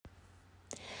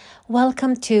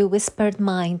Welcome to Whispered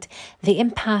Mind, the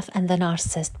Empath and the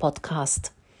Narcissist podcast.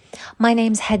 My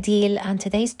name's Hadil, and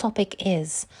today's topic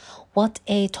is what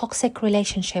a toxic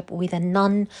relationship with a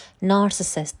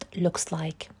non-narcissist looks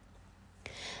like.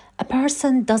 A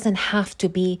person doesn't have to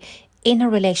be in a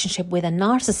relationship with a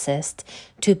narcissist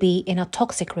to be in a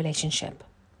toxic relationship.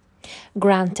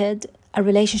 Granted, a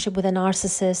relationship with a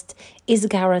narcissist is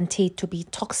guaranteed to be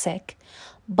toxic,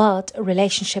 but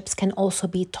relationships can also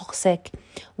be toxic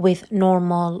with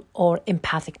normal or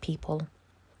empathic people.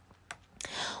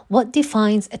 What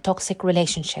defines a toxic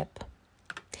relationship?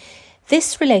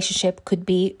 This relationship could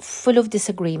be full of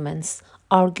disagreements,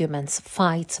 arguments,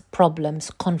 fights,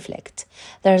 problems, conflict.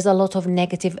 There's a lot of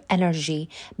negative energy,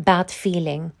 bad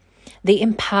feeling. The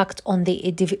impact on the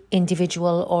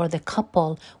individual or the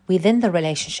couple within the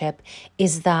relationship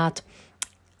is that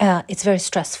it's very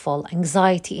stressful,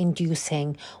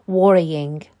 anxiety-inducing,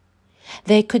 worrying.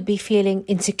 They could be feeling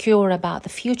insecure about the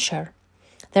future.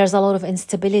 There's a lot of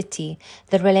instability.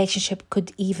 The relationship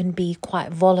could even be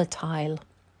quite volatile.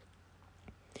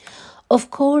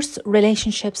 Of course,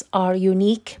 relationships are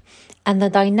unique and the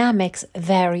dynamics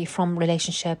vary from one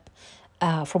relationship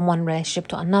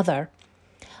to another.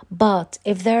 But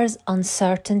if there's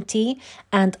uncertainty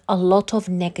and a lot of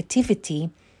negativity,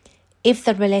 if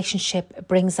the relationship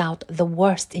brings out the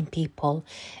worst in people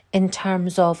in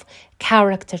terms of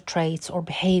character traits or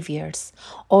behaviors,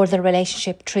 or the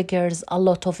relationship triggers a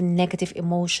lot of negative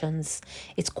emotions,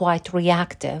 it's quite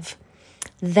reactive,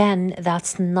 then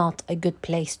that's not a good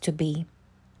place to be.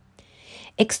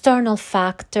 External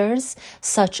factors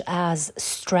such as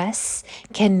stress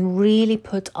can really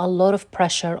put a lot of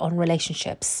pressure on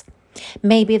relationships.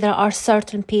 Maybe there are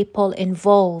certain people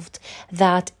involved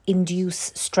that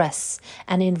induce stress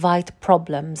and invite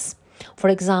problems. For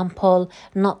example,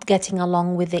 not getting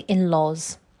along with the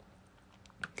in-laws.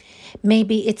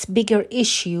 Maybe it's bigger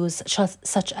issues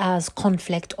such as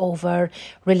conflict over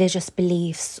religious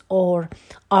beliefs or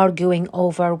arguing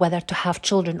over whether to have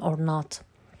children or not.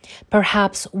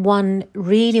 Perhaps one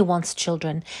really wants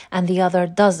children and the other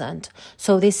doesn't,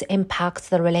 so this impacts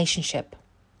the relationship.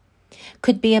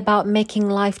 Could be about making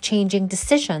life-changing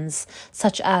decisions,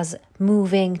 such as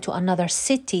moving to another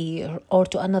city or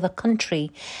to another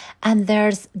country, and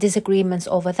there's disagreements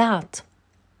over that.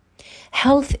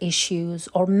 Health issues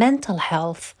or mental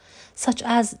health, such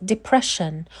as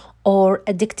depression or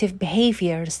addictive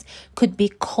behaviors, could be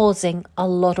causing a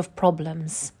lot of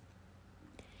problems.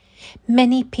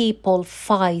 Many people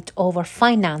fight over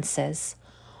finances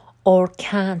or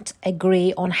can't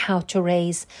agree on how to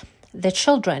raise the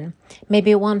children.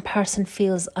 Maybe one person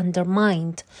feels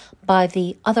undermined by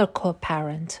the other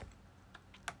co-parent.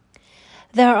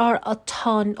 There are a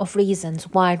ton of reasons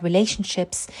why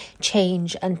relationships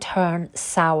change and turn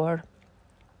sour.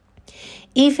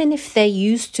 Even if they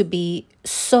used to be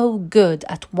so good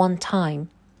at one time,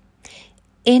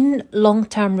 in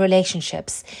long-term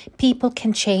relationships, people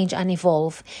can change and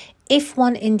evolve if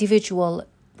one individual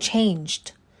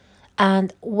changed.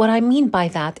 And what I mean by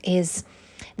that is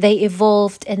they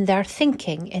evolved in their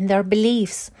thinking, in their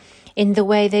beliefs, in the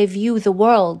way they view the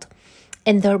world,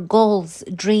 in their goals,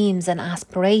 dreams, and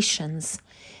aspirations,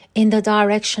 in the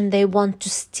direction they want to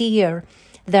steer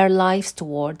their lives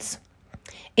towards.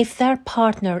 If their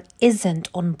partner isn't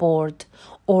on board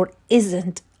or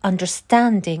isn't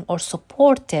understanding or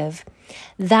supportive,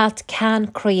 that can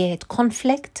create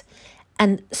conflict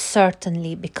and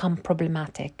certainly become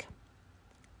problematic.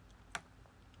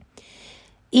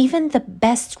 Even the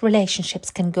best relationships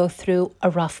can go through a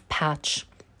rough patch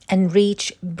and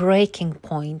reach breaking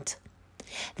point.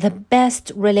 The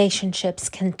best relationships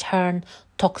can turn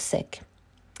toxic,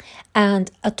 and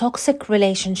a toxic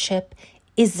relationship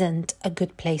isn't a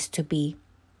good place to be.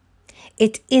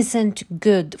 It isn't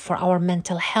good for our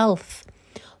mental health,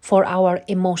 for our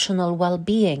emotional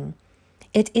well-being.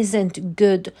 It isn't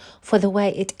good for the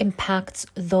way it impacts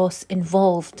those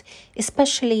involved,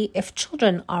 especially if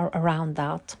children are around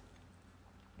that.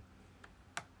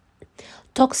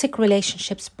 Toxic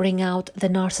relationships bring out the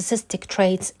narcissistic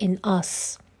traits in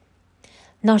us.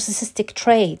 Narcissistic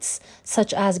traits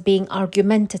such as being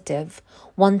argumentative,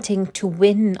 wanting to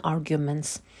win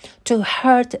arguments, to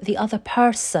hurt the other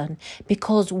person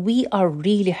because we are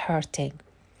really hurting,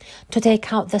 to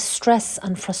take out the stress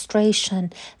and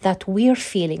frustration that we're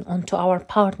feeling onto our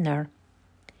partner.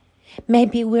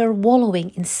 Maybe we're wallowing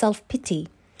in self-pity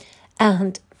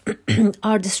and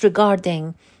are disregard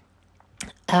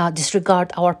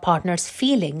our partner's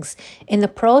feelings in the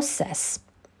process.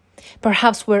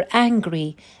 Perhaps we're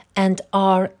angry and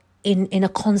are in a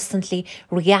constantly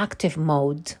reactive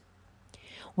mode.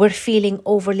 We're feeling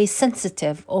overly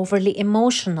sensitive, overly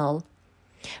emotional.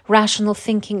 Rational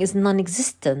thinking is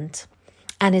non-existent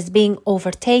and is being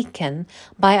overtaken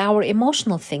by our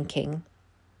emotional thinking.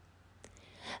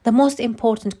 The most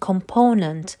important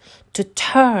component to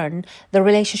turn the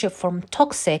relationship from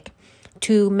toxic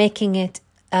to making it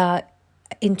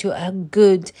into a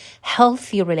good,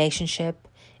 healthy relationship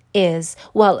is,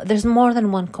 well, there's more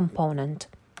than one component.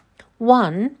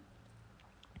 One,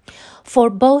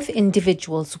 for both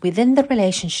individuals within the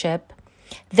relationship,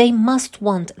 they must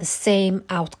want the same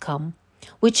outcome,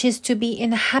 which is to be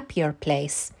in a happier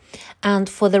place and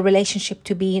for the relationship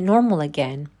to be normal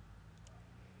again.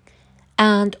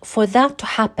 And for that to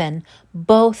happen,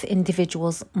 both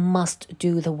individuals must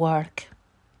do the work.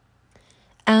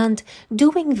 And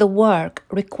doing the work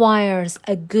requires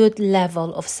a good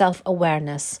level of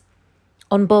self-awareness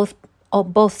on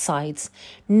both sides,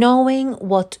 knowing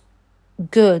what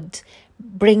good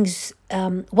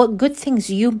things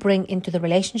you bring into the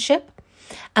relationship,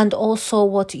 and also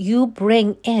what you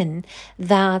bring in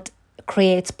that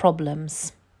creates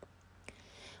problems.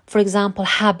 For example,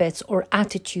 habits or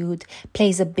attitude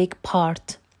plays a big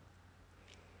part.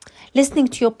 Listening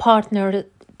to your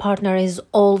partner is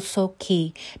also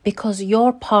key, because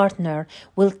your partner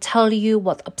will tell you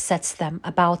what upsets them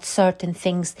about certain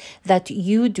things that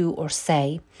you do or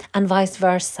say, and vice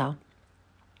versa.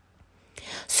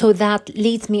 So that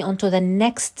leads me on to the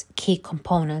next key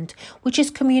component, which is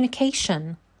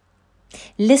communication.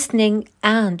 Listening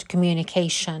and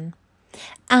communication,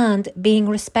 and being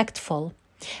respectful.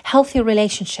 Healthy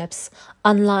relationships,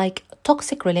 unlike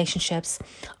toxic relationships,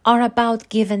 are about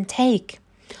give and take,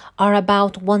 are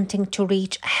about wanting to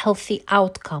reach a healthy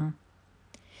outcome.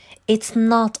 It's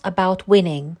not about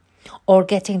winning or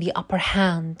getting the upper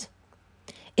hand.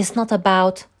 It's not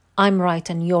about I'm right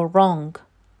and you're wrong.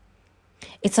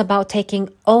 It's about taking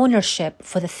ownership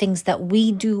for the things that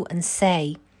we do and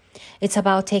say. It's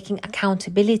about taking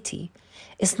accountability.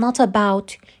 It's not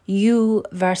about you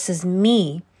versus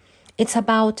me. It's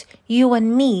about you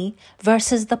and me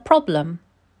versus the problem.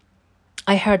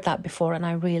 I heard that before and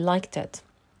I really liked it.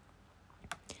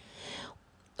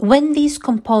 When these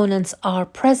components are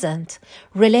present,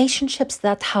 relationships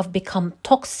that have become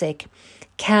toxic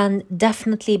can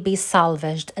definitely be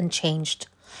salvaged and changed.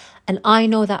 And I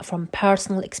know that from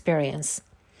personal experience.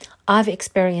 I've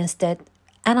experienced it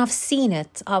and I've seen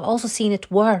it. I've also seen it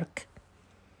work.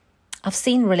 I've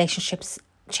seen relationships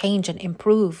change and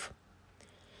improve.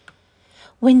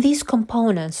 When these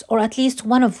components, or at least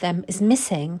one of them, is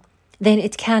missing, then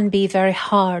it can be very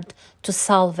hard to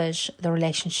salvage the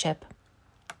relationship.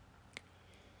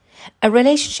 A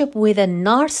relationship with a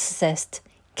narcissist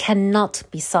cannot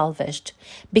be salvaged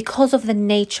because of the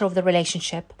nature of the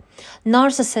relationship.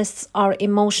 Narcissists are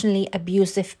emotionally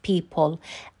abusive people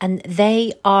and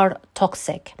they are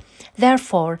toxic.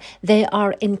 Therefore, they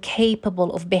are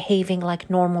incapable of behaving like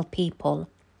normal people.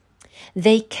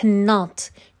 They cannot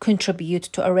contribute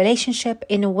to a relationship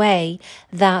in a way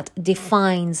that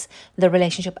defines the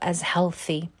relationship as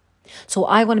healthy. So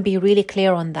I want to be really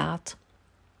clear on that.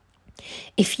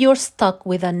 If you're stuck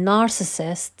with a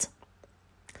narcissist,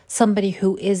 somebody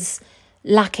who is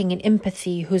lacking in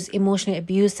empathy, who's emotionally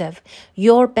abusive,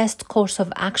 your best course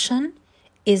of action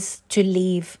is to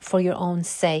leave for your own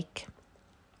sake.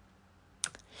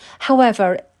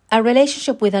 However, a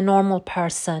relationship with a normal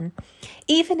person,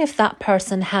 even if that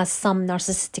person has some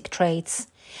narcissistic traits,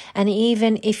 and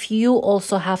even if you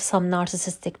also have some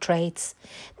narcissistic traits,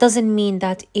 doesn't mean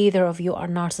that either of you are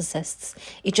narcissists.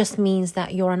 It just means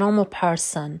that you're a normal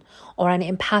person or an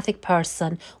empathic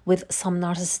person with some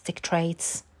narcissistic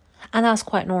traits. And that's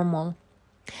quite normal.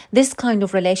 This kind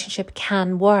of relationship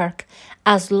can work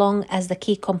as long as the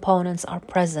key components are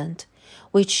present,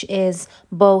 which is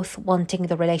both wanting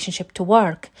the relationship to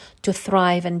work, to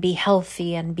thrive and be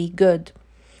healthy and be good.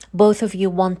 Both of you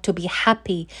want to be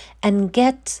happy and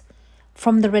get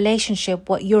from the relationship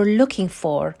what you're looking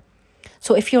for.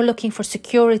 So if you're looking for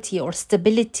security or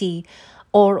stability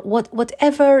or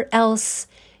whatever else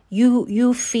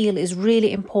you feel is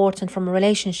really important from a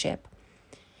relationship,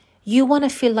 you want to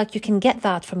feel like you can get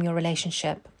that from your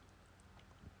relationship.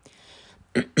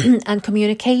 And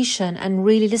communication and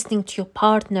really listening to your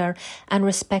partner and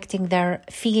respecting their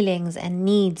feelings and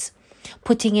needs,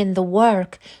 putting in the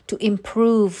work to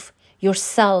improve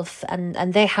yourself,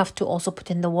 and they have to also put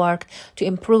in the work to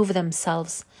improve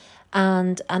themselves,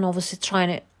 and obviously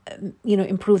trying to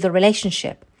improve the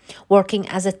relationship, working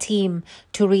as a team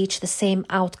to reach the same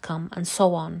outcome, and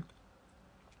so on.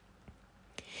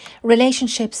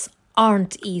 Relationships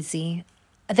aren't easy.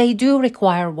 They do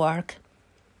require work.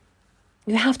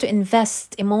 You have to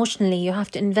invest emotionally. You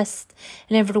have to invest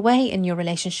in every way in your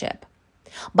relationship.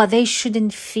 But they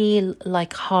shouldn't feel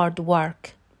like hard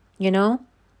work, you know?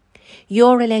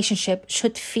 Your relationship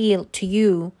should feel to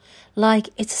you like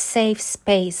it's a safe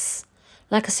space,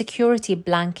 like a security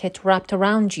blanket wrapped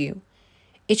around you.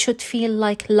 It should feel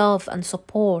like love and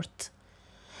support.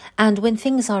 And when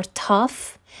things are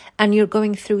tough and you're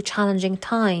going through challenging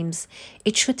times,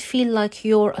 it should feel like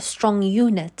you're a strong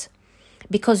unit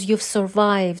because you've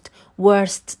survived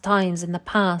worst times in the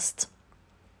past.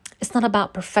 It's not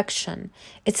about perfection.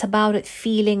 It's about it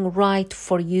feeling right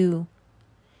for you.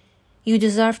 You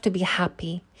deserve to be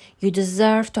happy. You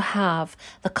deserve to have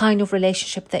the kind of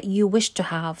relationship that you wish to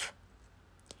have.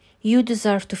 You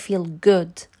deserve to feel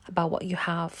good about what you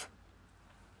have.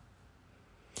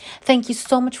 Thank you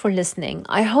so much for listening.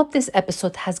 I hope this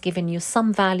episode has given you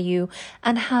some value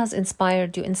and has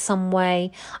inspired you in some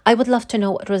way. I would love to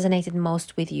know what resonated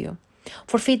most with you.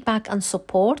 For feedback and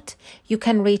support, you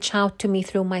can reach out to me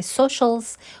through my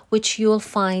socials, which you'll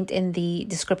find in the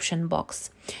description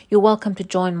box. You're welcome to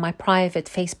join my private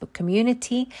Facebook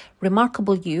community,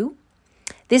 Remarkable You.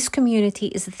 This community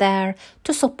is there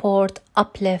to support,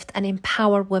 uplift, and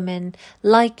empower women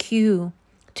like you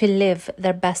to live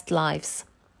their best lives.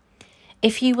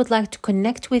 If you would like to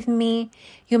connect with me,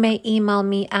 you may email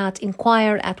me at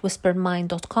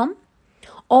inquire@whisperedmind.com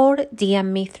or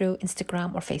DM me through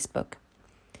Instagram or Facebook.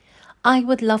 I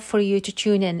would love for you to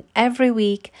tune in every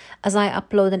week as I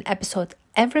upload an episode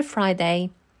every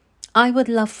Friday. I would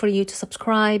love for you to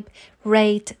subscribe,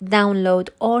 rate, download,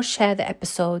 or share the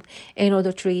episode in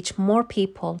order to reach more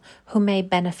people who may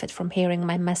benefit from hearing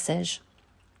my message.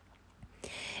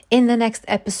 In the next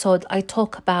episode, I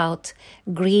talk about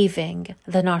grieving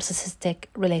the narcissistic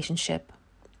relationship.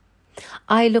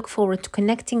 I look forward to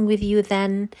connecting with you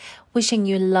then. Wishing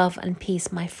you love and peace,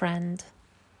 my friend.